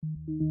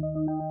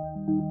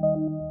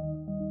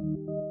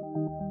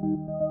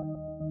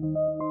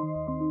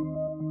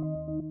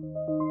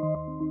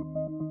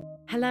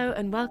Hello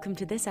and welcome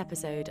to this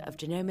episode of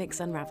Genomics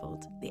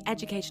Unravelled, the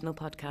educational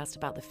podcast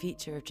about the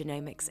future of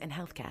genomics in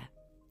healthcare.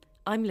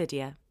 I'm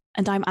Lydia.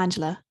 And I'm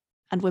Angela,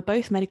 and we're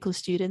both medical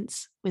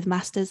students with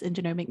Masters in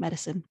Genomic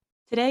Medicine.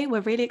 Today,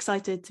 we're really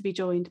excited to be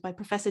joined by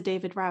Professor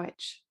David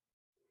Rowitch.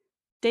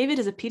 David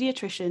is a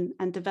paediatrician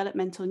and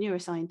developmental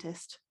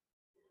neuroscientist.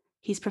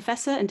 He's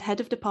Professor and Head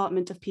of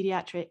Department of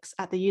Paediatrics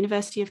at the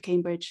University of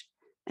Cambridge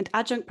and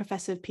Adjunct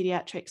Professor of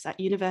Paediatrics at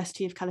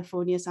University of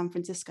California, San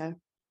Francisco.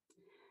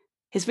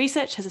 His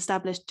research has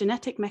established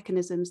genetic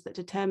mechanisms that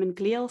determine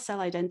glial cell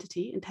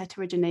identity and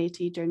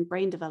heterogeneity during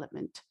brain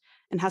development,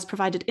 and has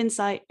provided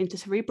insight into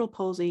cerebral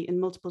palsy and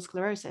multiple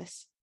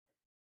sclerosis.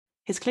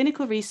 His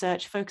clinical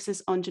research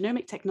focuses on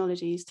genomic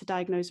technologies to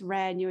diagnose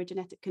rare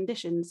neurogenetic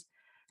conditions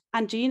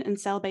and gene and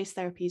cell-based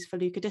therapies for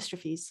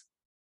leukodystrophies.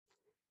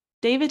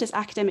 David is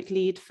academic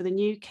lead for the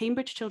new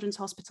Cambridge Children's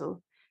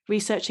Hospital,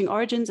 researching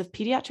origins of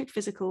pediatric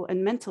physical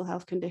and mental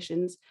health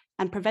conditions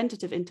and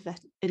preventative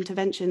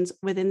interventions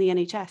within the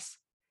NHS.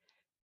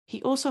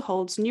 He also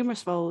holds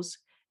numerous roles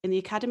in the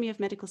Academy of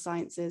Medical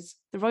Sciences,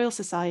 the Royal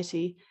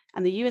Society,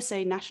 and the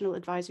USA National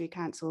Advisory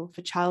Council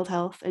for Child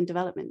Health and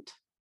Development.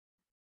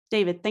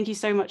 David, thank you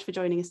so much for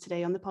joining us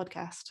today on the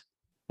podcast.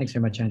 Thanks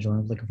very much, Angela.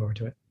 I'm looking forward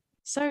to it.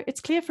 So it's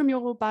clear from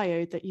your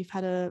bio that you've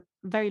had a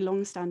very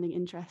long-standing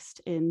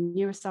interest in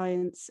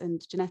neuroscience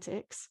and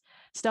genetics,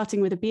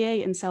 starting with a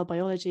BA in cell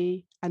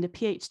biology and a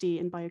PhD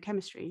in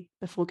biochemistry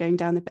before going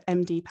down the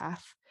MD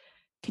path.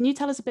 Can you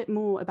tell us a bit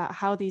more about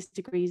how these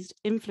degrees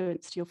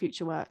influenced your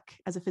future work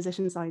as a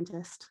physician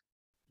scientist?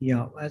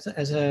 Yeah, as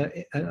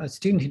a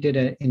student who did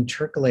an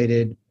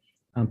intercalated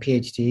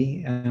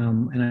PhD,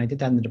 and I did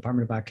that in the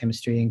Department of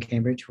Biochemistry in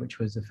Cambridge, which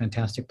was a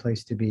fantastic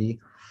place to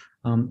be.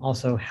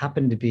 Also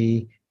happened to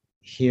be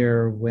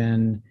here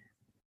when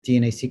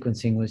DNA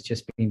sequencing was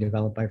just being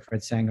developed by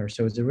Fred Sanger.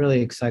 So it was a really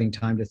exciting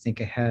time to think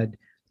ahead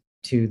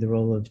to the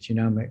role of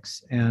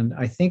genomics. And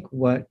I think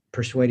what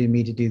persuaded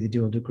me to do the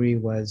dual degree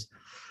was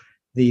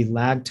the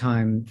lag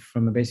time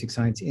from a basic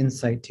science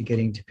insight to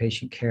getting to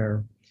patient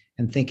care,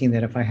 and thinking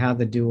that if I had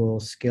the dual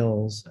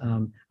skills,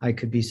 I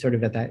could be sort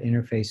of at that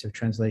interface of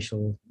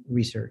translational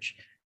research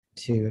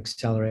to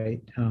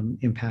accelerate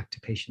impact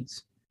to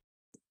patients.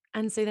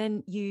 And so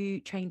then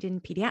you trained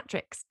in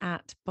paediatrics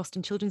at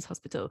Boston Children's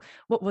Hospital.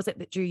 What was it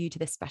that drew you to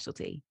this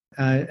specialty?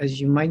 As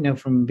you might know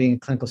from being a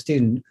clinical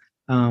student,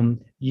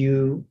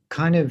 you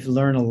kind of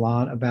learn a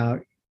lot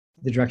about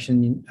the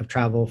direction of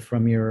travel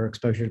from your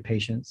exposure to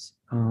patients.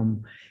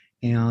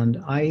 And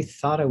I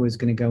thought I was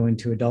going to go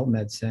into adult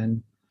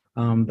medicine,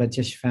 but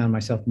just found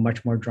myself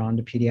much more drawn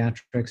to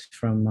pediatrics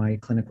from my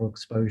clinical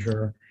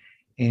exposure.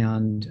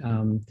 And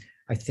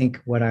I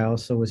think what I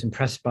also was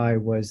impressed by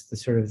was the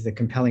sort of the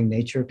compelling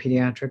nature of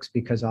pediatrics,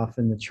 because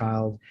often the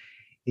child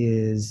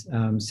is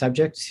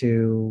subject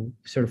to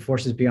sort of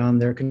forces beyond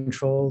their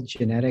control,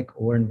 genetic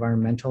or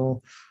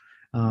environmental.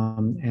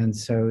 And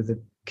so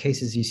the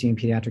cases you see in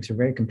pediatrics are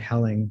very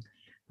compelling.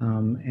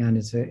 And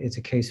it's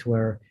a case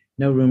where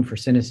no room for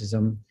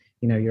cynicism.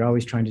 You know, you're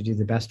always trying to do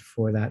the best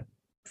for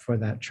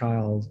that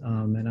child.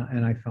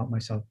 And I felt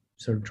myself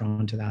sort of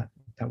drawn to that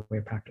way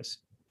of practice.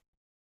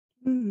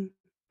 Mm.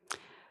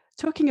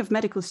 Talking of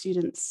medical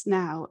students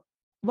now,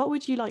 what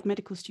would you like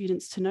medical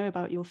students to know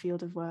about your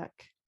field of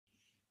work?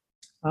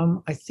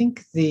 I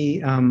think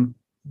the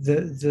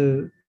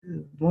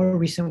more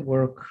recent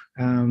work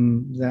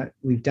that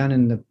we've done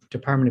in the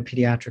Department of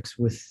Pediatrics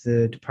with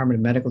the Department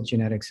of Medical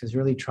Genetics has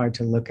really tried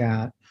to look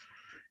at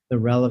the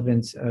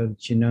relevance of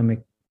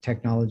genomic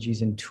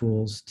technologies and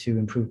tools to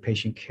improve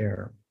patient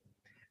care.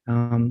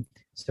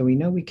 So we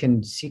know we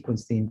can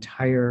sequence the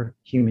entire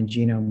human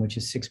genome, which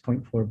is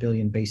 6.4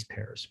 billion base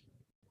pairs.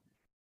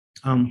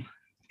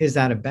 Is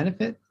that a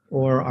benefit,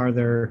 or are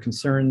there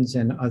concerns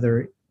and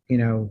other,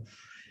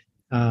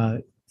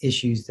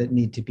 issues that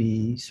need to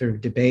be sort of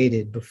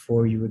debated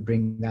before you would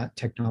bring that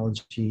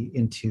technology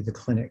into the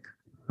clinic?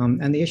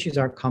 And the issues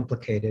are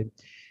complicated,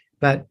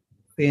 but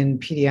in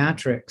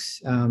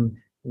pediatrics,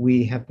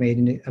 we have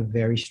made a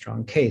very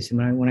strong case.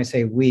 And when I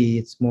say we,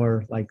 it's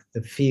more like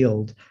the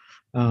field,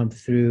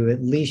 through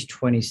at least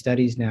 20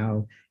 studies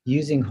now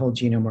using whole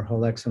genome or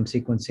whole exome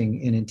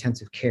sequencing in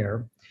intensive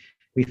care.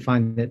 We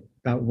find that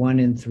about 1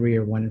 in 3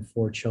 or 1 in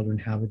 4 children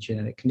have a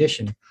genetic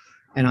condition.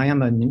 And I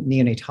am a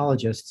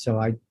neonatologist, so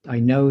I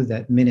know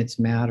that minutes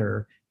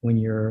matter when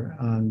you're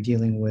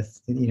dealing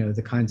with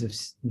the kinds of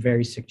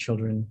very sick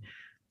children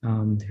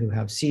who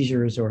have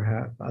seizures or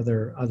have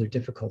other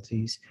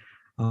difficulties.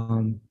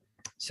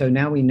 So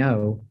now we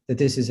know that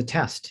this is a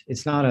test.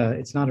 It's not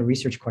a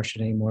research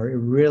question anymore. It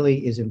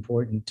really is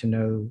important to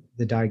know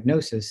the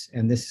diagnosis,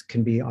 and this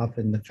can be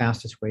often the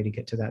fastest way to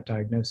get to that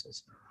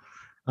diagnosis.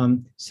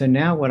 So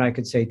now what I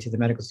could say to the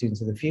medical students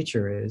of the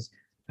future is,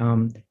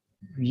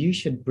 you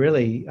should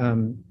really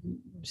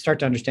start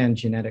to understand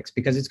genetics,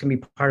 because it's going to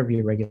be part of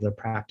your regular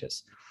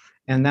practice.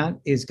 And that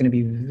is going to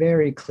be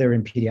very clear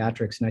in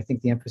pediatrics. And I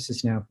think the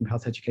emphasis now from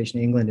Health Education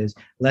England is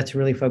let's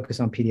really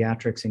focus on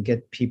pediatrics and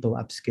get people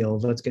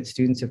upskilled. Let's get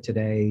students of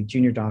today,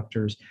 junior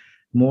doctors,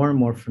 more and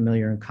more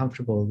familiar and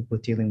comfortable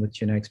with dealing with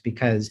genetics,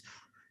 because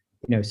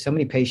so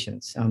many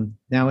patients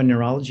now in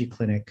neurology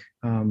clinic,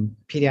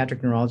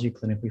 pediatric neurology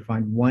clinic, we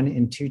find 1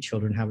 in 2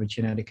 children have a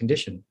genetic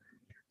condition.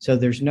 So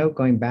there's no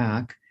going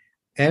back.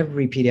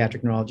 Every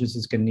pediatric neurologist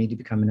is going to need to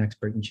become an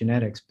expert in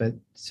genetics, but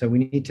so we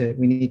need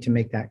to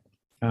make that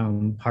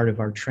part of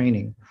our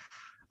training.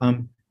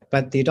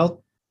 But the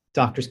adult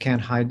doctors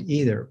can't hide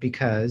either,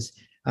 because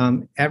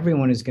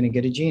everyone is going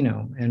to get a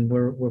genome, and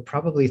we're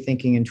probably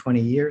thinking in 20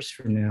 years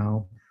from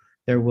now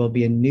there will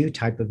be a new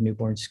type of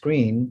newborn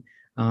screen,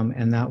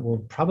 and that will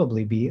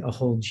probably be a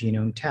whole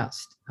genome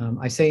test.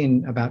 I say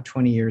in about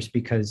 20 years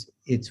because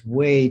it's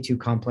way too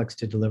complex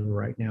to deliver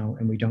right now,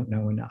 and we don't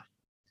know enough.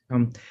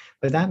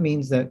 But that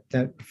means that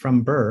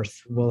from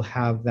birth, we'll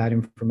have that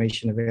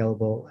information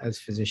available as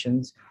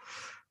physicians.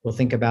 We'll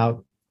think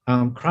about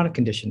chronic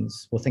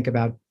conditions. We'll think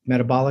about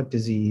metabolic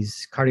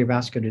disease,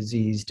 cardiovascular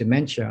disease,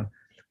 dementia,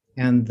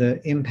 and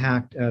the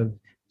impact of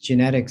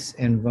genetics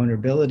and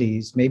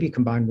vulnerabilities, maybe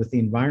combined with the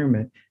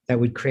environment, that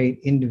would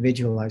create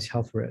individualized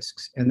health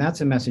risks. And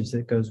that's a message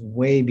that goes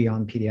way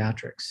beyond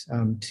pediatrics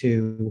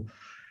to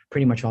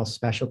pretty much all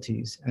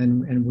specialties.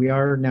 And we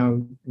are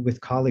now with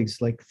colleagues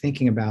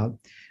thinking about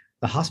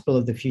the hospital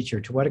of the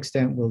future. To what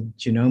extent will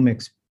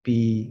genomics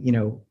be,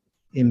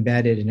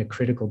 embedded in a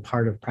critical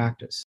part of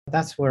practice?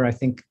 That's where I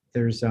think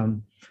there's, a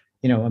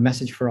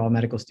message for all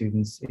medical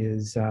students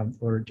is,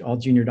 or all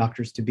junior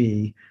doctors to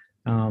be,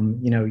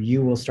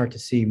 you will start to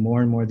see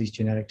more and more of these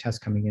genetic tests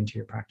coming into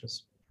your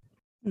practice.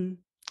 And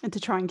to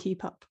try and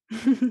keep up.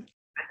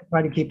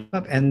 Try to keep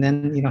up. And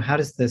then, how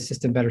does the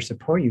system better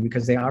support you?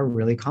 Because they are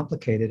really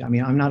complicated. I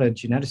mean, I'm not a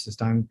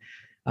geneticist. I'm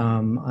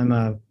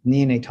a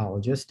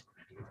neonatologist.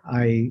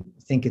 I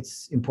think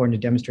it's important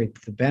to demonstrate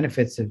the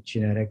benefits of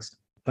genetics,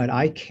 but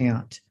I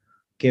can't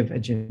give a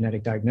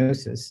genetic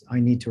diagnosis. I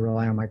need to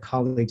rely on my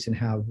colleagues and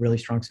have really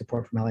strong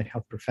support from allied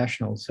health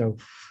professionals. So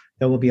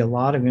there will be a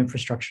lot of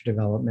infrastructure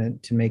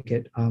development to make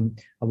it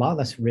a lot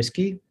less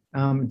risky,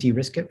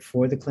 de-risk it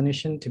for the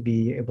clinician to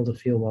be able to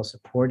feel well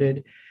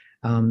supported.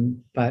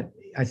 But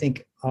I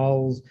think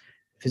all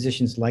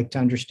physicians like to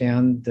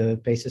understand the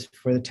basis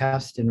for the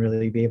test and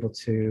really be able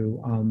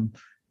to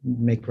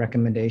make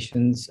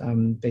recommendations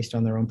based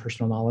on their own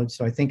personal knowledge.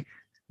 So I think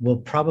we'll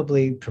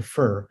probably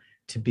prefer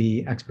to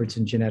be experts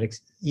in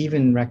genetics,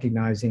 even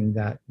recognizing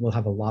that we'll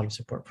have a lot of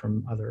support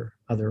from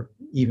other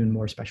even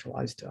more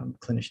specialized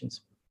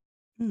clinicians.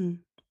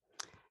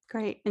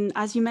 Great. And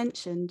as you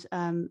mentioned,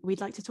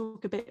 we'd like to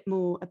talk a bit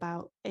more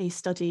about a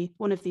study,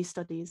 one of these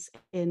studies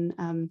in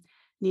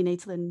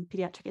neonatal and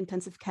pediatric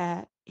intensive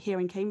care here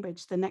in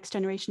Cambridge, the Next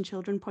Generation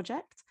Children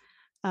project,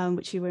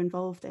 which you were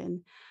involved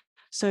in.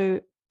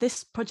 So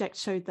this project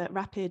showed that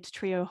rapid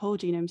trio whole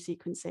genome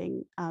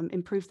sequencing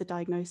improved the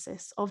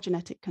diagnosis of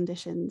genetic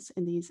conditions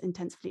in these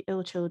intensively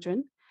ill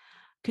children.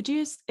 Could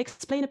you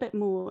explain a bit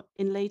more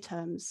in lay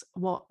terms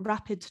what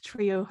rapid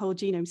trio whole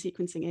genome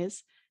sequencing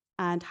is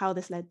and how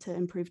this led to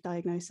improved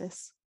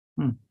diagnosis?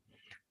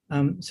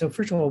 So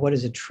first of all, what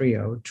is a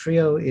trio?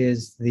 Trio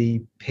is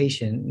the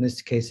patient, in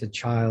this case, a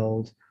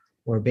child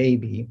or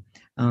baby,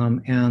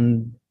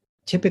 and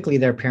typically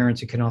their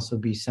parents. It can also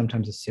be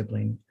sometimes a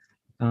sibling.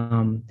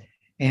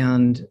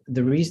 And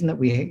the reason that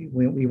we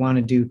want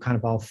to do kind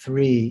of all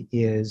three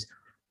is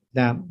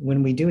that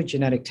when we do a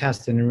genetic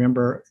test, and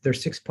remember,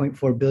 there's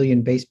 6.4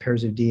 billion base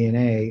pairs of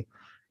DNA,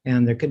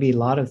 and there could be a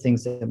lot of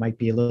things that might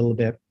be a little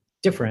bit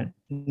different,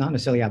 not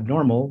necessarily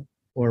abnormal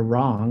or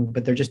wrong,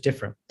 but they're just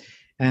different.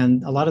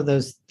 And a lot of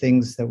those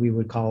things that we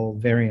would call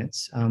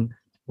variants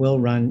will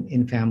run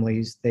in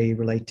families. They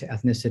relate to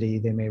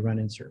ethnicity. They may run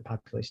in certain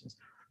populations.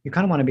 You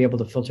kind of want to be able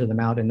to filter them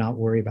out and not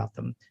worry about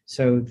them.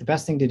 So the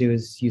best thing to do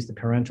is use the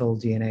parental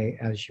DNA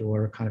as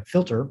your kind of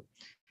filter,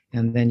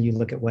 and then you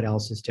look at what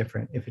else is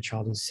different. If a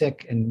child is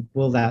sick, and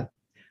will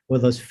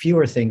those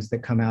fewer things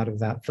that come out of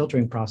that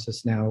filtering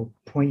process now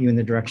point you in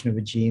the direction of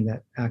a gene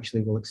that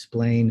actually will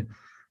explain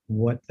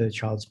what the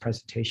child's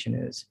presentation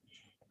is.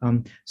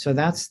 So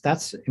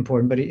that's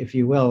important, but if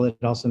you will, it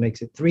also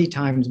makes it 3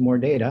 times more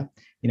data,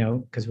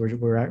 because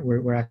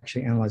we're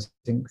actually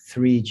analyzing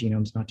 3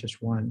 genomes, not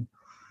just 1.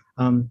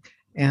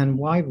 And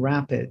why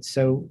rapid?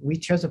 So we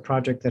chose a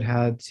project that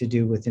had to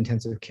do with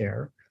intensive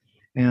care.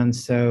 And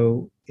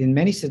so in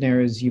many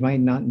scenarios, you might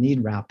not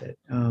need rapid.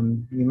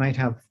 You might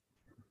have,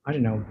 I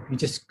don't know, you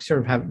just sort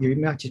of have, you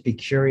might just be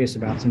curious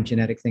about some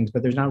genetic things,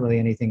 but there's not really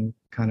anything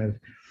kind of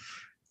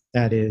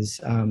that is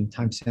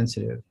time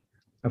sensitive.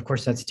 Of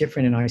course, that's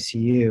different in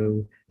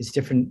ICU. It's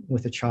different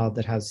with a child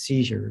that has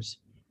seizures.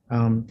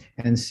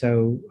 And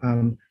so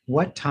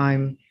what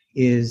time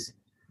is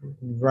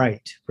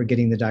right for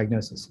getting the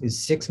diagnosis? Is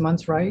 6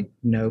 months right?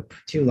 Nope,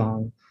 too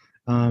long.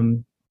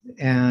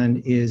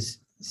 And is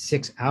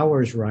 6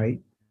 hours right?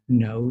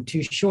 No,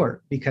 too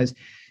short. Because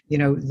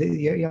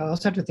you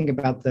also have to think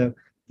about the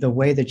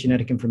way that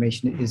genetic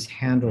information is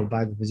handled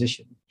by the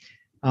physician.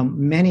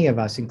 many of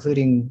us,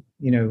 including,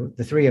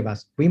 the three of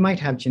us, we might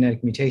have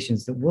genetic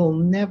mutations that we'll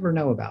never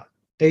know about.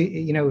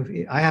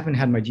 I haven't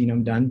had my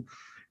genome done.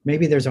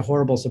 Maybe there's a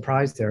horrible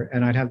surprise there,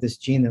 and I'd have this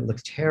gene that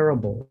looks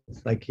terrible.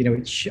 Like,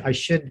 I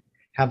should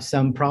have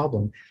some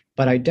problem,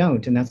 but I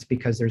don't, and that's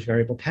because there's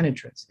variable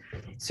penetrance.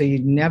 So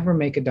you'd never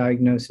make a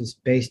diagnosis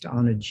based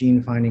on a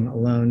gene finding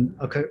alone.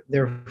 Okay,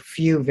 there are a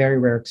few very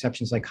rare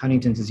exceptions, like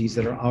Huntington's disease,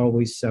 that are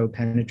always so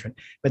penetrant,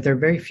 but there are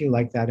very few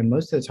like that, and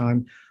most of the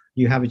time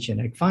you have a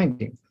genetic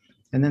finding.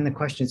 And then the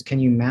question is, can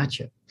you match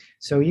it?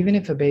 So even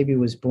if a baby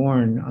was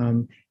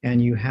born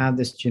and you have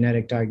this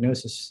genetic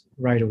diagnosis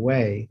right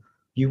away,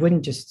 you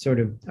wouldn't just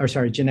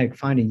genetic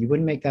finding, you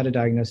wouldn't make that a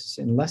diagnosis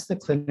unless the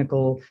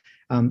clinical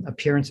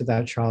appearance of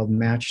that child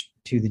matched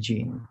to the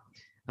gene.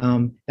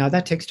 Now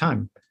that takes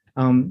time.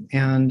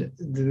 And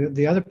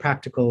the other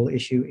practical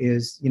issue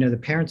is, the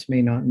parents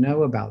may not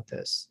know about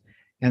this,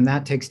 and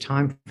that takes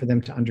time for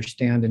them to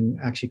understand and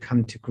actually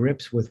come to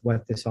grips with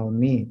what this all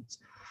means.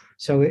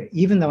 So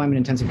even though I'm an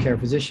intensive care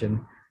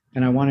physician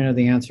and I want to know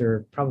the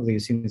answer probably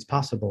as soon as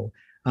possible,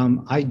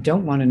 I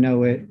don't want to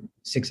know it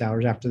 6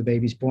 hours after the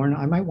baby's born.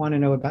 I might want to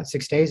know about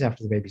 6 days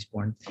after the baby's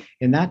born.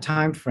 In that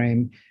time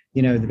frame,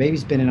 the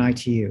baby's been in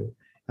ITU.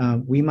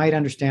 We might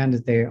understand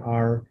that they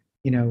are,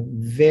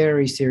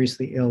 very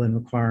seriously ill and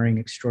requiring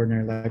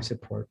extraordinary life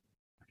support.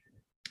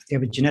 They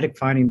have a genetic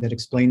finding that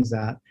explains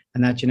that,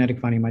 and that genetic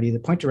finding might either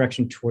point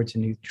direction towards a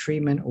new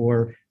treatment,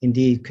 or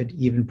indeed could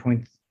even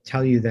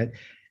tell you that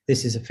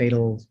this is a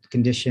fatal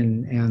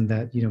condition and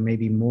that,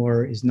 maybe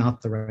more is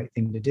not the right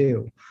thing to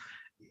do.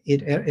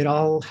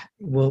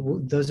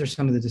 Those are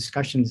some of the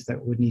discussions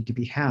that would need to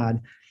be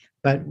had,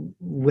 but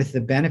with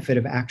the benefit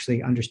of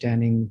actually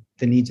understanding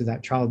the needs of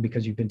that child,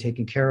 because you've been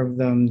taking care of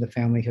them, the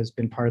family has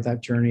been part of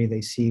that journey,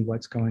 they see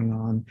what's going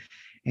on,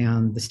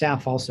 and the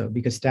staff also,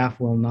 because staff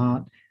will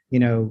not,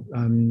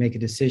 make a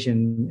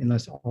decision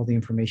unless all the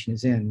information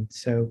is in.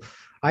 So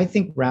I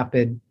think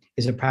rapid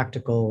is a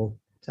practical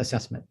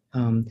assessment.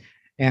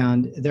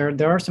 And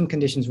there are some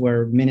conditions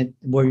where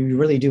you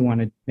really do want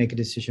to make a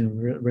decision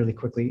really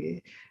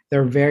quickly. There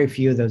are very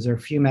few of those. There are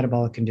a few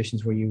metabolic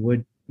conditions where you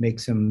would make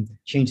some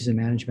changes in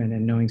management,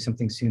 and knowing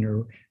something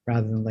sooner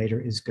rather than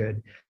later is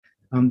good.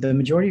 The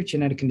majority of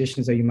genetic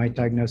conditions that you might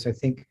diagnose, I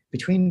think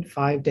between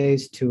 5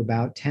 days to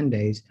about 10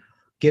 days,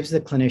 gives the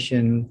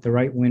clinician the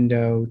right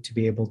window to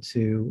be able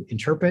to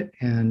interpret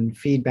and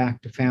feed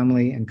back to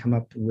family and come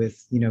up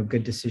with,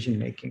 good decision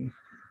making.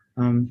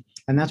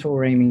 And that's what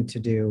we're aiming to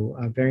do,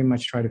 very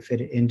much try to fit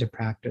it into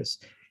practice.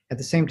 At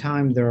the same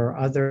time, there are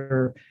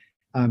other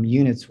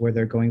units where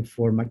they're going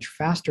for much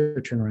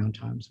faster turnaround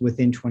times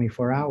within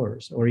 24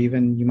 hours, or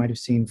even you might have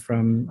seen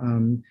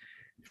from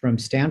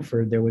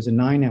Stanford, there was a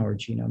 9-hour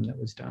genome that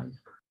was done.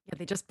 Yeah,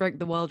 they just broke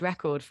the world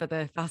record for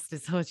the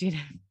fastest whole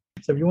genome.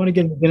 So if you want to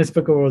get in the Guinness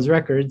Book of World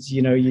Records,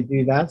 you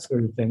do that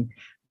sort of thing.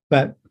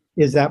 But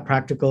is that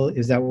practical?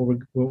 Is that what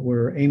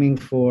we're aiming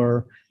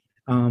for?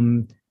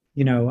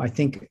 I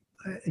think,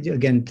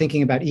 again,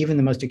 thinking about even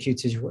the most acute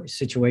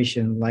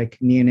situation like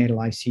neonatal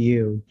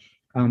ICU,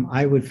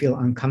 I would feel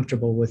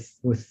uncomfortable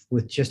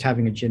with just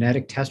having a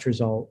genetic test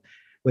result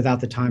without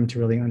the time to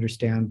really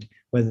understand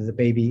whether the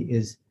baby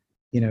is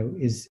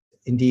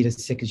indeed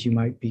as sick as you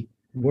might be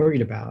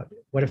worried about.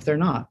 What if they're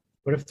not?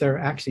 What if they're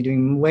actually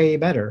doing way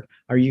better?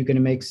 Are you going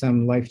to make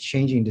some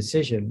life-changing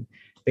decision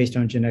based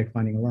on genetic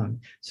finding alone?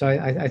 So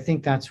I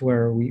think that's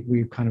where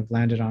we've kind of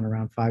landed on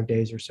around 5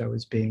 days or so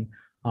as being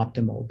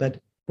optimal.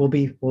 But we'll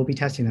be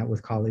testing that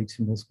with colleagues,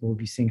 and we'll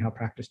be seeing how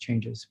practice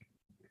changes.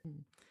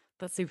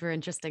 That's super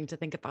interesting to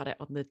think about it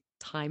on the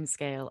time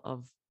scale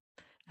of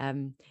a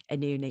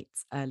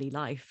neonate's early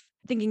life.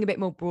 Thinking a bit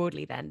more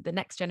broadly then, the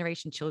Next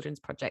Generation Children's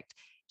Project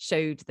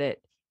showed that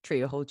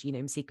true whole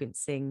genome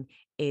sequencing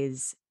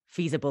is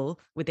feasible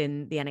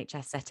within the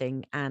NHS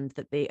setting, and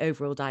that the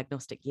overall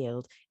diagnostic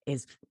yield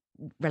is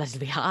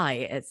relatively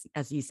high,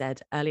 as you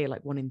said earlier,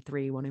 like 1 in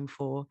 3, 1 in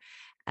 4.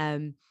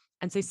 And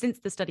so since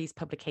the study's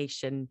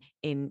publication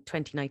in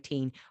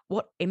 2019,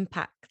 what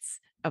impacts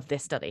of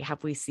this study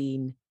have we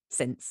seen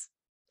since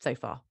so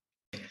far?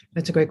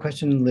 That's a great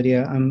question,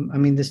 Lydia.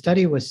 The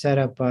study was set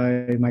up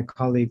by my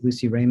colleague,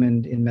 Lucy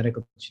Raymond, in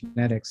medical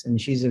genetics, and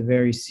she's a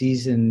very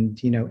seasoned,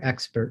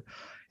 expert.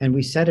 And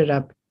we set it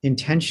up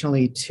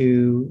intentionally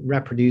to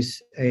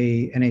reproduce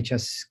a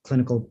NHS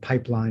clinical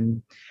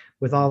pipeline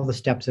with all the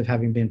steps of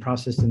having been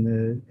processed in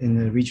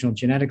the regional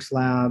genetics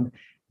lab,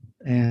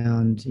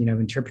 and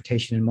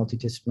interpretation and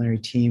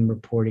multidisciplinary team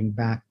reporting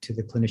back to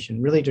the clinician,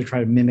 really to try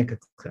to mimic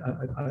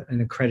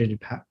an accredited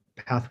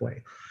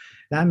pathway.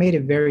 That made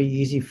it very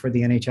easy for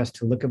the NHS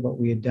to look at what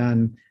we had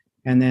done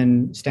and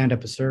then stand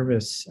up a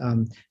service,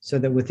 so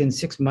that within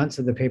 6 months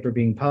of the paper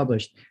being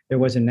published, there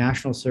was a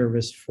national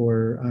service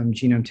for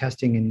genome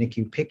testing in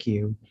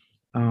NICU-PICU.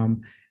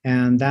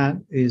 And that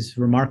is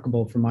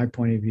remarkable from my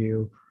point of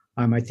view.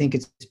 I think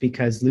it's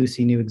because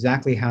Lucy knew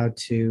exactly how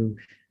to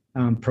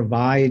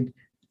provide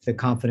the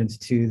confidence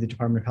to the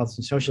Department of Health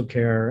and Social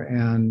Care,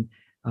 and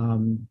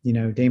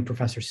Dame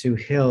Professor Sue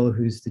Hill,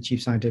 who's the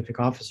Chief Scientific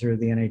Officer of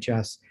the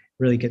NHS,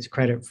 really gets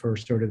credit for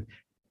sort of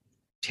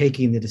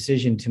taking the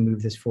decision to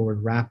move this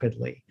forward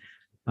rapidly.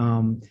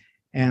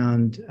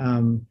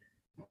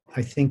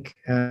 I think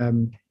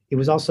it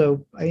was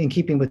also in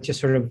keeping with just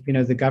sort of,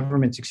 the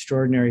government's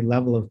extraordinary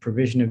level of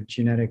provision of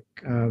genetic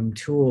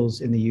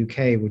tools in the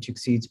UK, which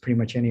exceeds pretty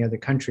much any other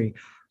country,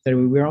 that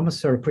we were almost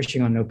sort of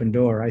pushing on an open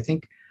door. I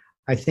think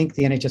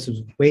the NHS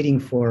was waiting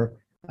for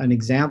an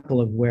example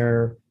of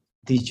where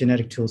these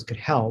genetic tools could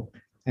help,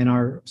 and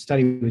our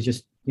study was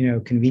just,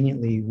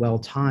 conveniently well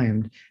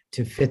timed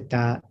to fit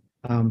that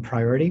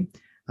priority.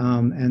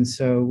 And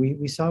so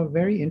we saw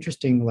very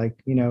interesting,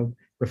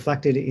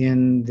 reflected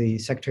in the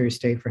Secretary of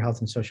State for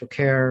Health and Social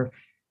Care,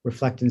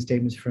 reflected in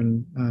statements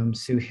from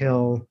Sue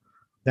Hill,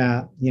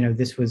 that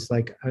this was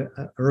like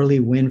an early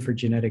win for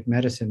genetic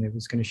medicine. It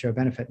was going to show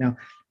benefit. Now,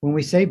 when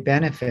we say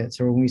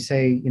benefits, or when we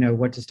say,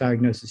 what does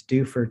diagnosis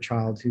do for a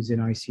child who's in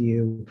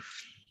ICU,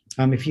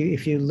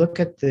 if you look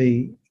at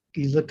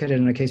it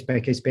on a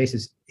case-by-case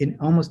basis, in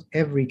almost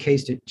every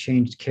case it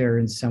changed care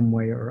in some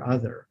way or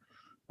other,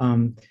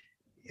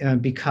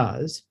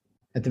 because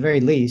at the very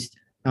least,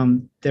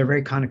 they're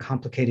very kind of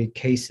complicated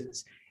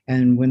cases.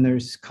 And when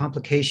there's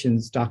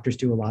complications, doctors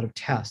do a lot of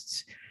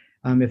tests.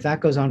 If that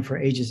goes on for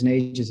ages and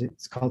ages,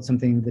 it's called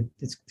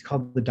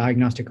the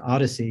diagnostic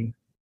odyssey.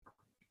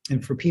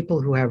 And for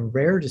people who have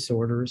rare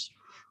disorders,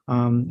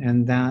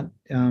 and that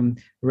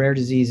rare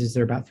diseases,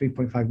 there are about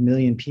 3.5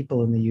 million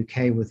people in the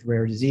UK with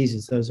rare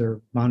diseases. Those are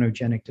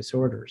monogenic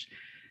disorders.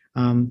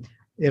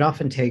 It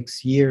often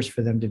takes years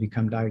for them to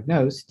become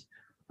diagnosed.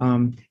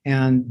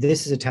 And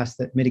this is a test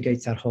that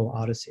mitigates that whole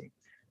odyssey.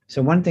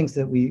 So one of the things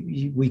that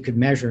we could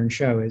measure and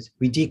show is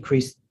we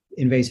decrease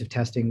invasive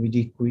testing, we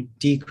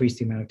decrease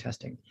the amount of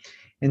testing.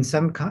 In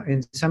some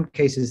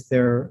cases,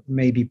 there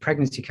may be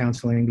pregnancy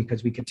counseling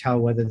because we could tell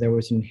whether there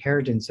was an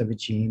inheritance of a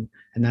gene,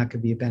 and that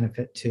could be a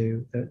benefit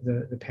to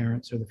the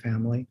parents or the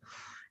family.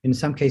 In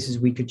some cases,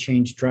 we could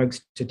change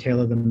drugs to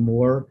tailor them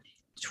more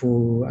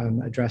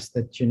to address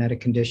the genetic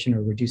condition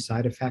or reduce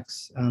side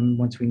effects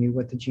once we knew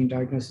what the gene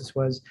diagnosis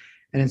was.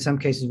 And in some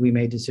cases, we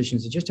made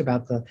decisions just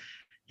about the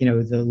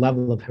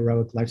level of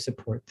heroic life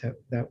support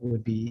that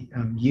would be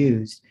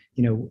used,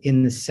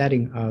 in the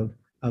setting of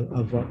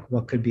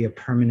what could be a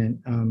permanent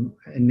and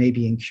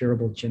maybe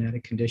incurable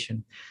genetic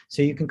condition.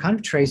 So you can kind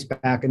of trace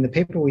back. In the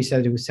paper, we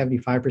said it was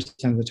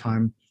 75% of the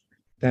time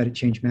that it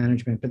changed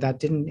management, but that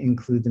didn't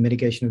include the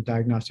mitigation of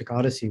diagnostic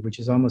odyssey, which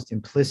is almost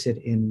implicit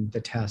in the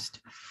test.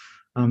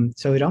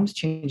 So it almost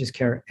changes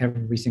care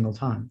every single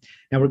time.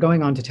 Now we're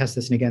going on to test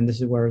this, and again,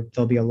 this is where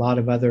there'll be a lot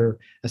of other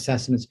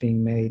assessments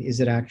being made. Is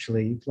it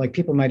actually,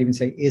 people might even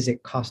say, is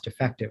it cost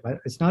effective?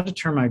 It's not a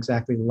term I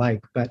exactly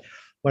like, but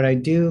what I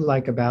do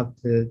like about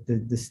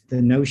the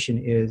notion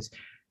is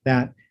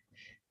that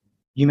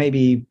you may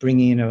be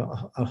bringing in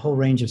a whole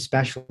range of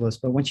specialists,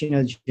 but once you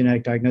know the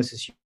genetic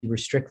diagnosis, you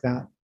restrict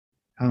that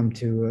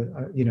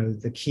to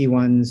the key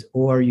ones,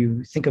 or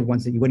you think of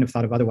ones that you wouldn't have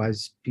thought of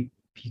otherwise,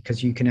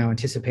 because you can now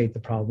anticipate the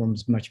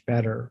problems much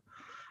better.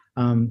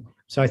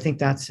 So I think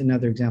that's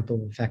another example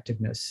of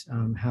effectiveness,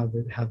 how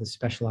the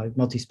specialized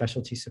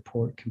multi-specialty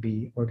support can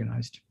be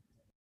organized.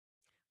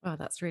 Wow,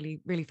 that's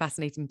really, really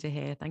fascinating to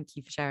hear. Thank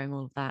you for sharing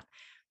all of that.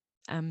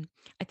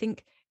 I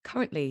think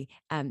currently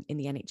in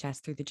the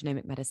NHS, through the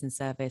Genomic Medicine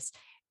Service,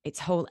 it's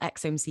whole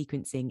exome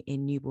sequencing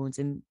in newborns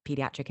and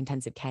paediatric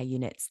intensive care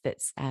units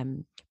that's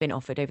been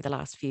offered over the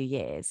last few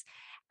years.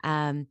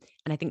 And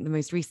I think the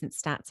most recent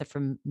stats are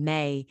from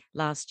May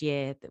last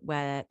year,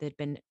 where there'd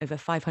been over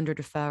 500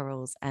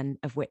 referrals, and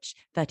of which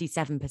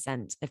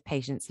 37% of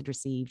patients had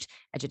received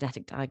a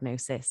genetic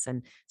diagnosis.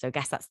 And so I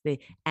guess that's the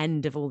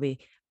end of all the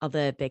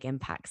other big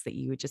impacts that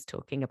you were just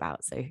talking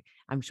about. So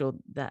I'm sure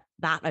that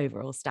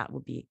overall stat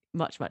will be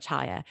much, much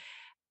higher.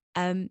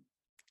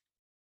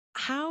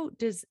 How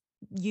does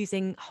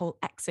using whole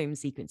exome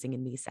sequencing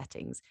in these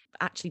settings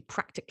actually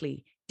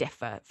practically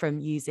differ from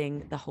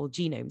using the whole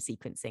genome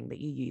sequencing that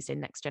you used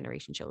in Next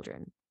Generation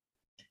Children?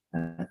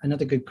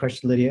 Another good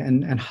question, Lydia,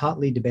 and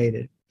hotly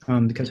debated,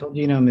 because whole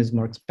genome is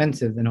more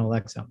expensive than whole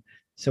exome.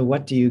 So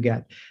what do you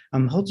get?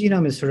 Whole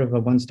genome is sort of a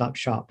one-stop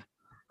shop.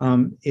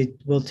 It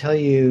will tell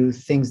you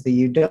things that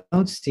you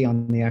don't see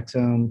on the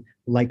exome,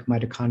 like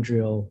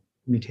mitochondrial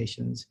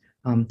mutations.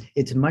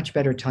 It's much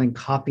better telling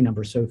copy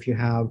numbers. So if you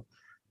have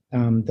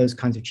those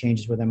kinds of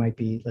changes where there might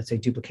be, let's say,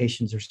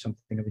 duplications or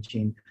something of a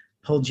gene,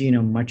 whole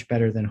genome much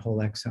better than whole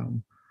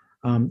exome.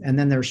 And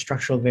then there are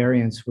structural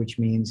variants, which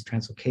means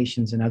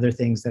translocations and other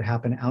things that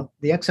happen out.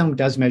 The exome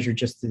does measure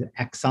just the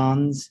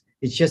exons.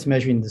 It's just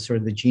measuring the sort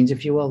of the genes,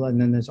 if you will,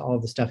 and then there's all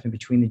the stuff in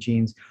between the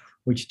genes,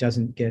 which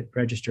doesn't get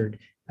registered.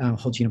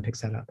 Whole genome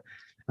picks that up.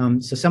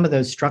 So some of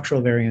those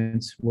structural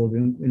variants will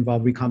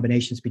involve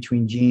recombinations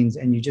between genes,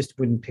 and you just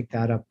wouldn't pick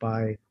that up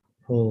by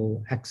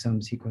whole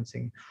exome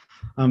sequencing.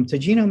 So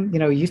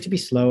genome, used to be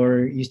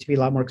slower, used to be a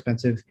lot more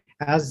expensive.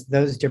 As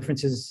those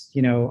differences,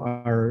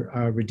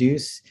 are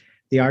reduced,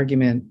 the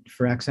argument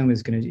for exome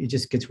is it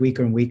just gets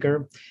weaker and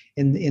weaker.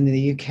 In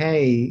the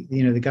UK,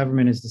 the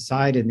government has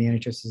decided, and the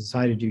NHS has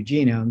decided to do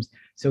genomes,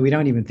 so we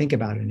don't even think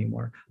about it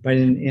anymore. But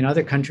in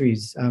other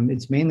countries,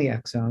 it's mainly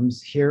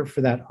exomes. Here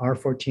for that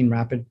R14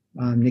 rapid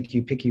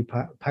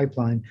NICU-PICU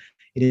pipeline,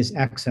 it is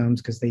exomes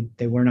because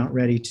they were not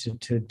ready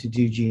to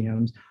do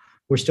genomes.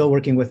 We're still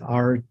working with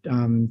our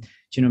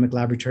genomic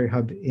laboratory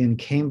hub in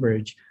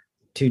Cambridge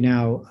to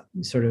now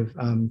sort of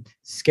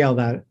scale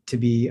that to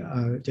be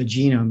a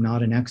genome,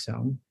 not an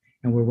exome.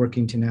 And we're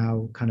working to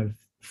now kind of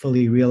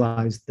fully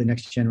realize the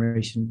next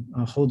generation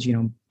whole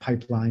genome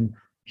pipeline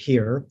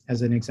here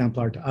as an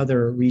exemplar to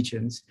other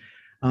regions.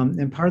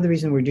 And part of the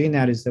reason we're doing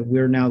that is that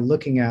we're now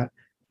looking at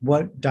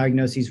what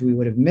diagnoses we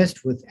would have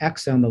missed with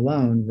exome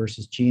alone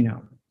versus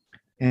genome.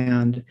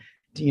 And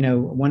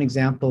one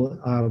example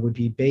would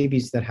be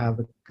babies that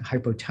have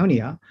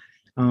hypotonia.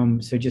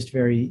 So just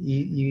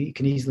you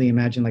can easily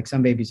imagine, like,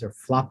 some babies are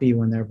floppy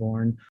when they're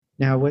born.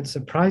 Now, what's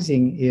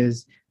surprising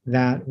is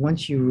that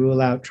once you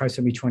rule out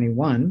trisomy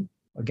 21,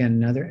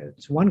 again,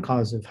 it's one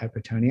cause of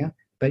hypotonia,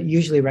 but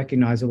usually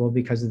recognizable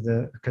because of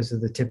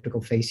the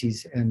typical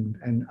facies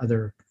and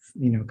other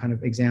kind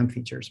of exam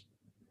features.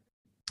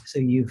 So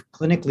you've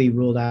clinically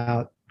ruled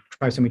out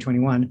trisomy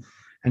 21,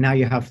 and now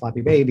you have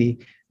floppy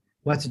baby.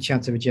 What's the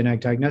chance of a genetic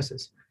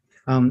diagnosis?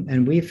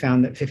 And we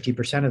found that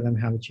 50% of them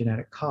have a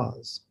genetic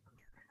cause.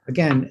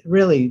 Again,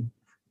 really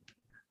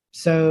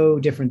so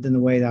different than the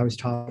way that I was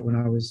taught when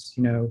I was,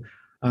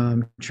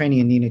 training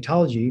in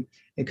neonatology,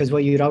 because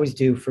what you'd always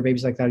do for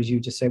babies like that is you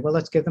just say, well,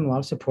 let's give them a lot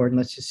of support and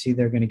let's just see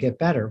they're going to get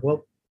better.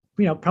 Well,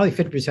 probably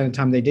 50% of the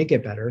time they did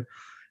get better,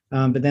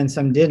 but then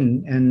some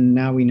didn't, and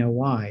now we know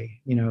why.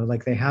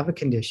 Like, they have a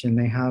condition,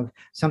 they have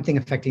something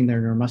affecting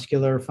their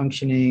neuromuscular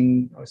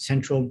functioning, or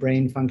central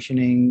brain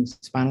functioning,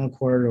 spinal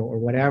cord, or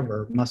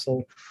whatever,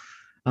 muscle,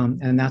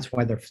 and that's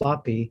why they're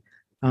floppy.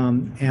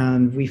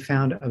 And we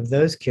found of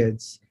those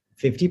kids,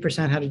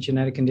 50% had a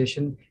genetic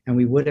condition, and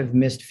we would have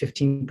missed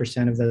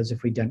 15% of those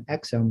if we'd done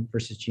exome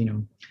versus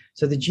genome.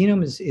 So the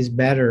genome is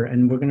better,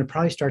 and we're going to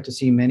probably start to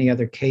see many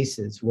other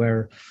cases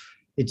where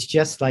it's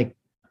just like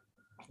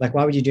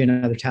why would you do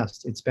another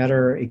test? It's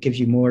better. It gives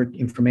you more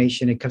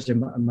information. It covers a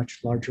much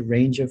larger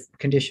range of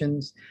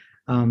conditions.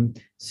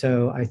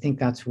 So I think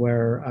that's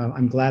where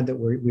I'm glad that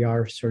we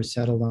are sort of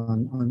settled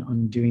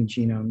on doing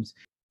genomes.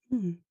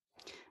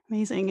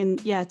 Amazing. And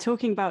yeah,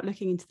 talking about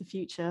looking into the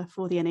future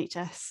for the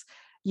NHS,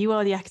 you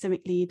are the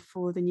academic lead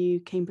for the new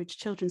Cambridge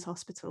Children's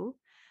Hospital.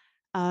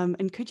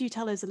 And could you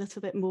tell us a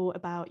little bit more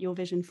about your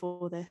vision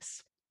for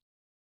this?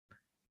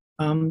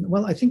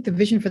 Well, I think the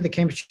vision for the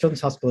Cambridge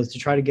Children's Hospital is to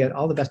try to get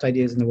all the best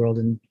ideas in the world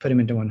and put them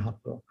into one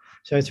hospital.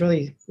 So it's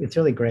really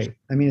great.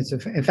 I mean,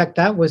 in fact,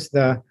 that was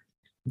the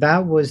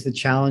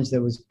challenge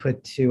that was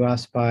put to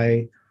us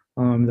by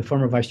the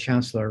former vice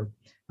chancellor.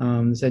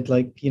 Said,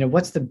 like,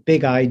 what's the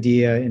big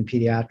idea in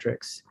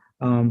pediatrics,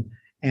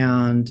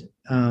 and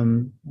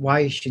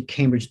why should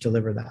Cambridge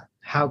deliver that?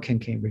 How can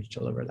Cambridge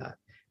deliver that?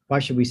 Why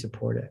should we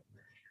support it?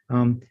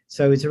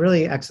 So it's a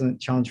really excellent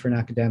challenge for an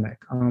academic.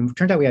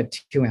 Turned out we had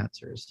two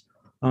answers.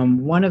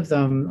 One of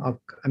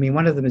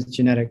them is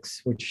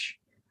genetics, which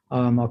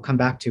I'll come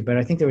back to, but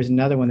I think there was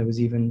another one that was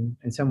even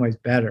in some ways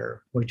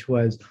better, which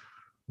was,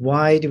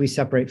 why do we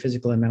separate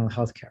physical and mental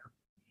health care?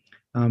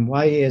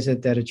 Why is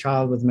it that a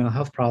child with a mental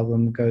health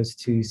problem goes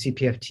to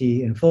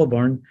CPFT in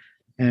Fulbourn,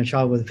 and a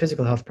child with a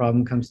physical health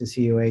problem comes to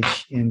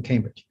CUH in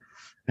Cambridge?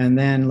 And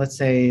then let's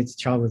say it's a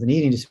child with an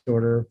eating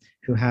disorder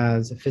who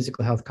has a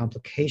physical health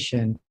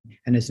complication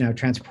and is now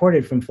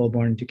transported from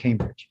Fulbourn to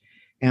Cambridge.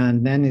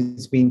 And then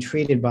it's being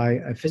treated by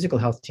a physical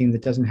health team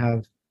that doesn't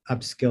have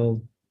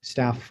upskilled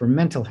staff for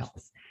mental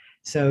health.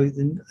 So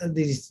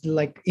these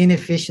like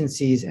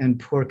inefficiencies and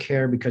poor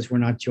care because we're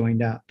not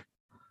joined up.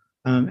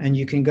 And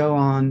you can go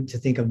on to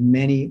think of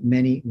many,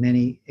 many,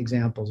 many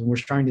examples. And we're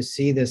starting to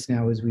see this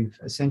now as we've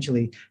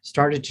essentially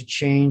started to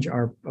change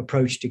our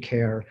approach to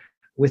care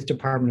with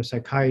Department of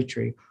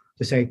Psychiatry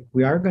to say,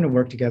 we are going to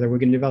work together. We're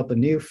going to develop a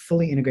new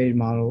fully integrated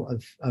model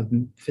of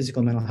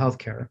physical mental health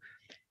care.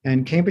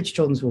 And Cambridge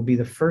Children's will be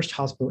the first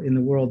hospital in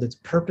the world that's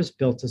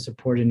purpose-built to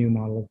support a new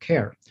model of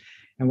care.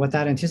 And what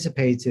that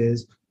anticipates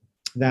is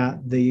that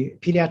the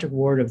pediatric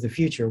ward of the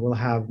future will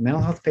have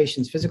mental health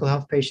patients, physical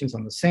health patients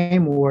on the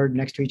same ward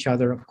next to each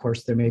other. Of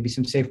course, there may be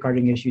some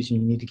safeguarding issues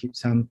and you need to keep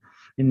some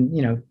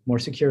in more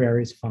secure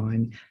areas,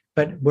 fine.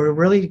 But we're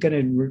really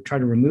going to try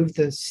to remove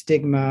the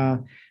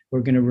stigma.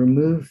 We're going to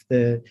remove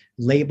the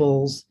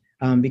labels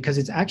because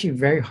it's actually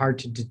very hard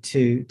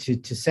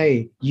to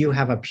say you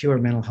have a pure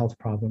mental health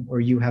problem or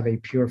you have a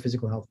pure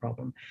physical health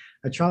problem.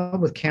 A child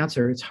with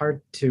cancer, it's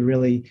hard to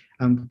really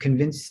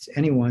convince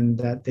anyone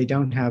that they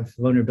don't have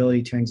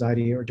vulnerability to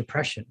anxiety or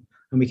depression.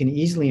 And we can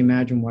easily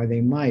imagine why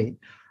they might.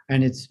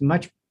 And it's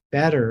much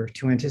better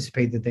to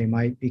anticipate that they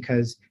might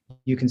because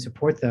you can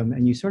support them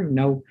and you sort of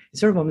know, it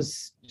sort of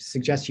almost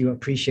suggests you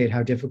appreciate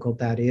how difficult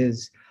that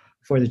is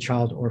for the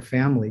child or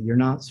family. You're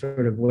not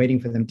sort of waiting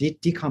for them to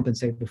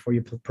decompensate before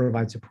you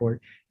provide support.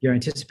 You're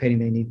anticipating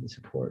they need the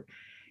support.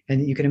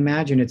 And you can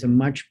imagine it's a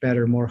much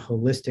better, more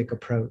holistic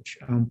approach.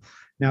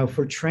 Now,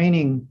 for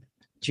training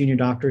junior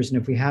doctors,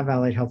 and if we have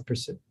allied health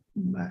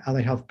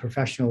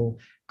professional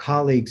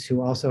colleagues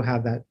who also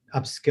have that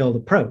upskilled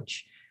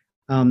approach,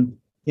 they're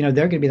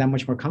going to be that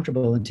much more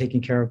comfortable in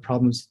taking care of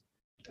problems,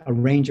 a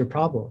range of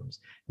problems.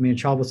 I mean, a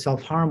child with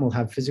self-harm will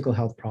have physical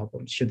health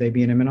problems. Should they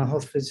be in a mental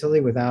health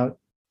facility without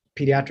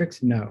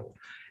pediatrics? No.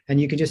 And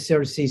you can just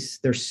sort of see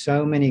there's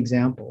so many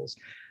examples.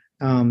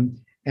 And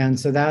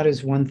so that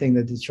is one thing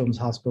that the Children's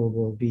Hospital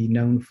will be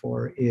known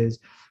for is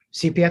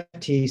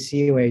CPFT,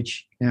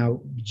 COH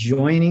now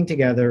joining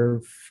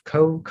together,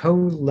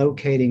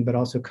 co-locating, but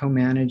also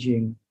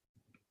co-managing.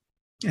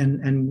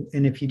 And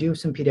if you do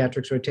some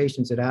pediatrics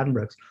rotations at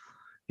Addenbrooke's,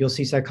 you'll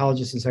see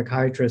psychologists and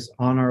psychiatrists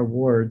on our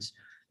wards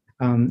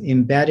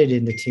embedded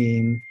in the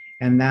team,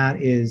 and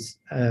that is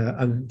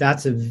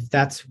that's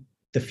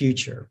the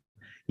future.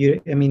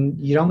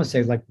 You'd almost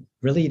say, like,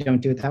 really, you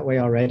don't do it that way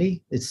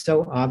already? It's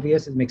so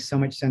obvious. It makes so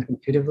much sense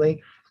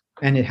intuitively,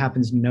 and it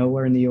happens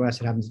nowhere in the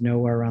U.S. It happens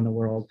nowhere around the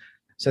world.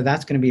 So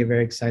that's going to be a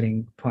very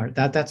exciting part.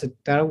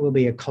 That will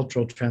be a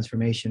cultural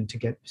transformation to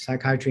get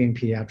psychiatry and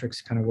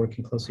pediatrics kind of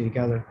working closely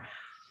together.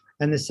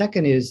 And the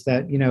second is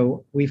that,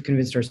 we've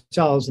convinced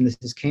ourselves, and this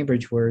is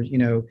Cambridge, where,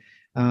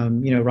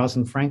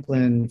 Rosalind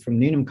Franklin from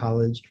Newnham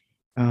College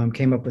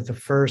came up with the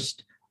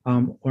first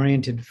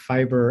oriented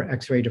fiber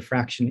X-ray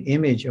diffraction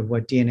image of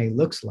what DNA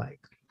looks like.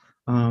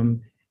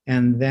 And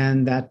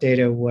then that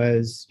data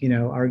was,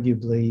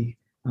 arguably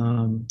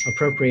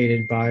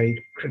appropriated by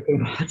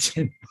Cricket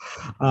Watson.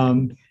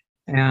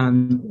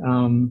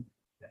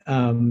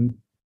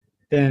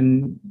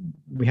 Then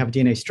we have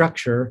DNA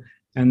structure.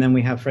 And then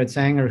we have Fred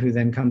Sanger, who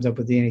then comes up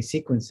with DNA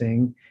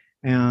sequencing.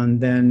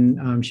 And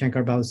then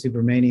Shankar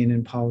Balasubramanian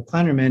and Paul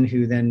Kleinerman,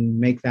 who then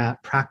make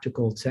that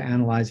practical to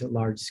analyze at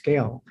large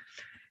scale.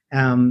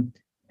 And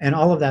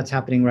all of that's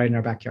happening right in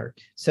our backyard.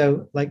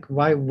 So, like,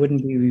 why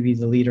wouldn't we be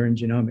the leader in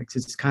genomics?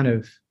 It's kind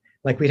of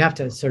like we'd have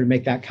to sort of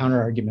make that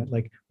counter argument.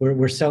 Like,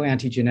 we're so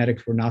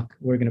anti-genetics, we're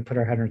going to put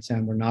our head in the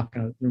sand. We're not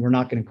going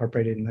to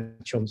incorporate it in the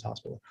Children's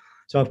Hospital.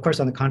 So, of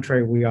course, on the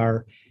contrary, we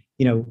are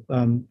going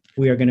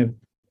to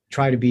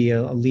try to be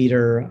a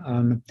leader.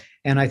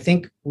 And I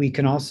think we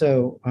can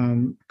also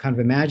kind of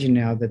imagine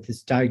now that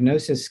this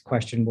diagnosis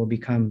question will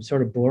become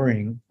sort of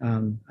boring.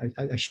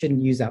 I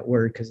shouldn't use that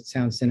word because it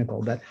sounds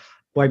cynical, but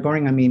by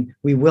boring, I mean,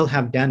 we will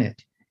have done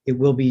it. It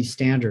will be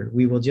standard.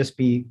 We will just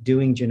be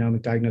doing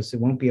genomic diagnosis. It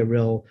won't be a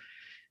real,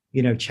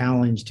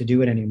 challenge to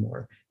do it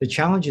anymore. The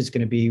challenge is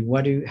going to be,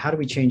 how do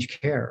we change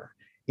care?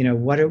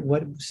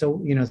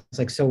 It's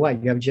like, so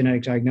what? You have a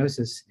genetic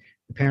diagnosis.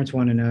 The parents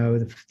want to know,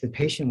 the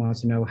patient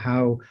wants to know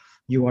how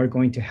you are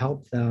going to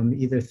help them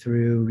either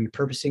through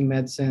repurposing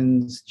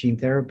medicines, gene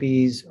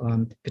therapies,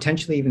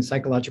 potentially even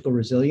psychological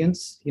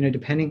resilience,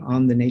 depending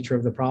on the nature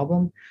of the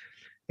problem.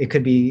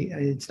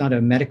 It's not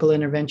a medical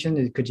intervention.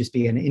 It could just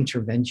be an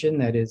intervention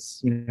that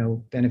is,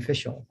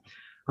 beneficial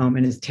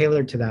and is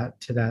tailored to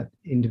that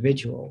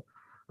individual.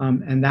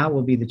 And that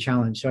will be the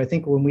challenge. So I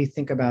think when we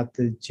think about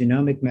the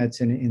genomic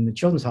medicine in the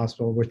Children's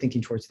Hospital, we're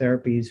thinking towards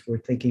therapies, we're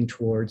thinking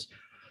towards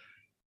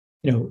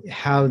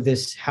how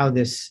this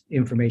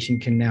information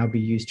can now be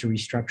used to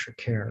restructure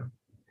care.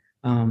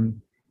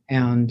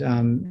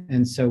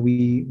 And so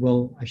we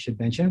will, I should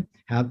mention,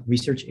 have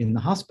research in the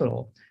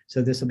hospital.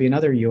 So this will be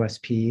another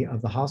USP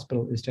of the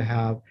hospital, is to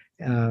have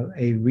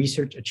a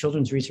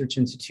children's research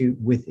institute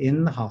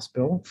within the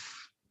hospital.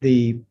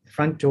 The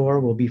front door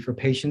will be for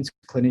patients,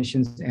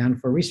 clinicians,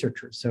 and for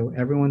researchers. So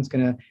everyone's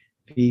going to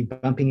be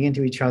bumping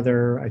into each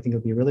other. I think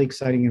it'll be a really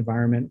exciting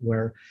environment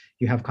where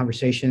you have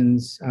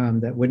conversations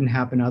that wouldn't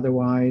happen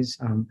otherwise.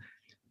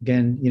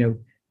 Again,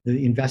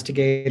 the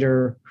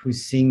investigator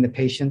who's seeing the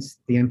patients,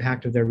 the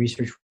impact of their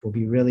research will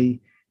be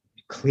really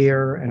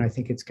clear, and I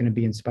think it's going to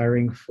be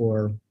inspiring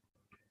for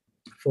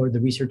the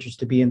researchers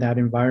to be in that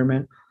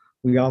environment.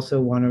 We also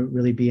want to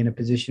really be in a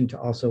position to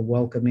also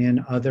welcome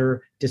in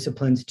other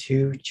disciplines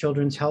to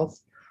children's health,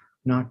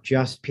 not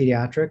just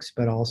pediatrics,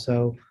 but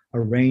also a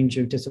range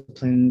of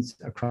disciplines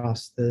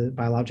across the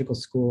biological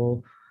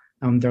school.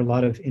 There are a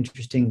lot of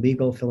interesting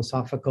legal,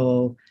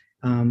 philosophical,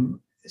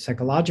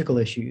 psychological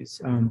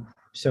issues.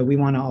 So we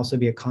want to also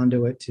be a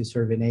conduit to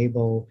sort of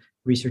enable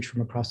research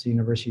from across the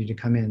university to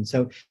come in.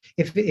 So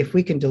if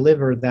we can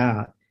deliver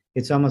that,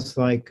 it's almost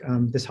like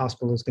this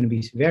hospital is going to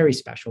be very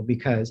special,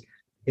 because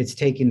it's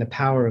taking the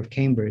power of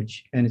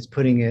Cambridge and it's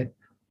putting it,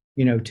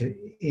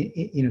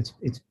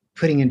 it's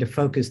putting into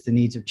focus the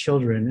needs of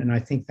children. And I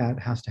think that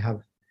has to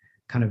have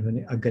kind of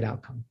a good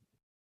outcome.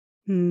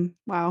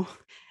 Wow.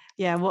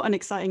 Yeah, what an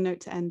exciting note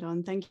to end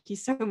on. Thank you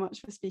so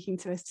much for speaking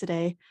to us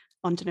today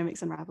on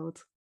Genomics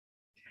Unraveled.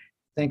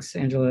 Thanks,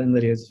 Angela and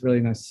Lydia. It's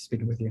really nice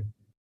speaking with you.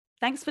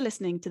 Thanks for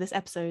listening to this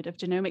episode of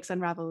Genomics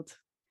Unraveled.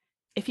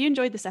 If you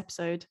enjoyed this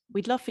episode,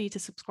 we'd love for you to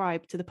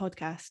subscribe to the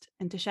podcast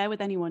and to share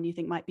with anyone you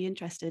think might be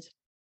interested.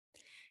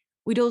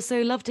 We'd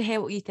also love to hear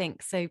what you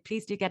think, so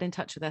please do get in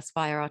touch with us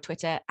via our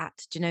Twitter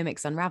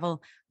 @GenomicsUnravel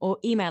or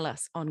email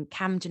us on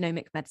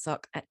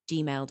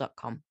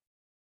camgenomicmedsoc@gmail.com.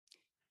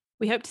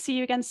 We hope to see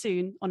you again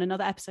soon on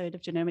another episode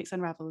of Genomics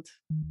Unraveled.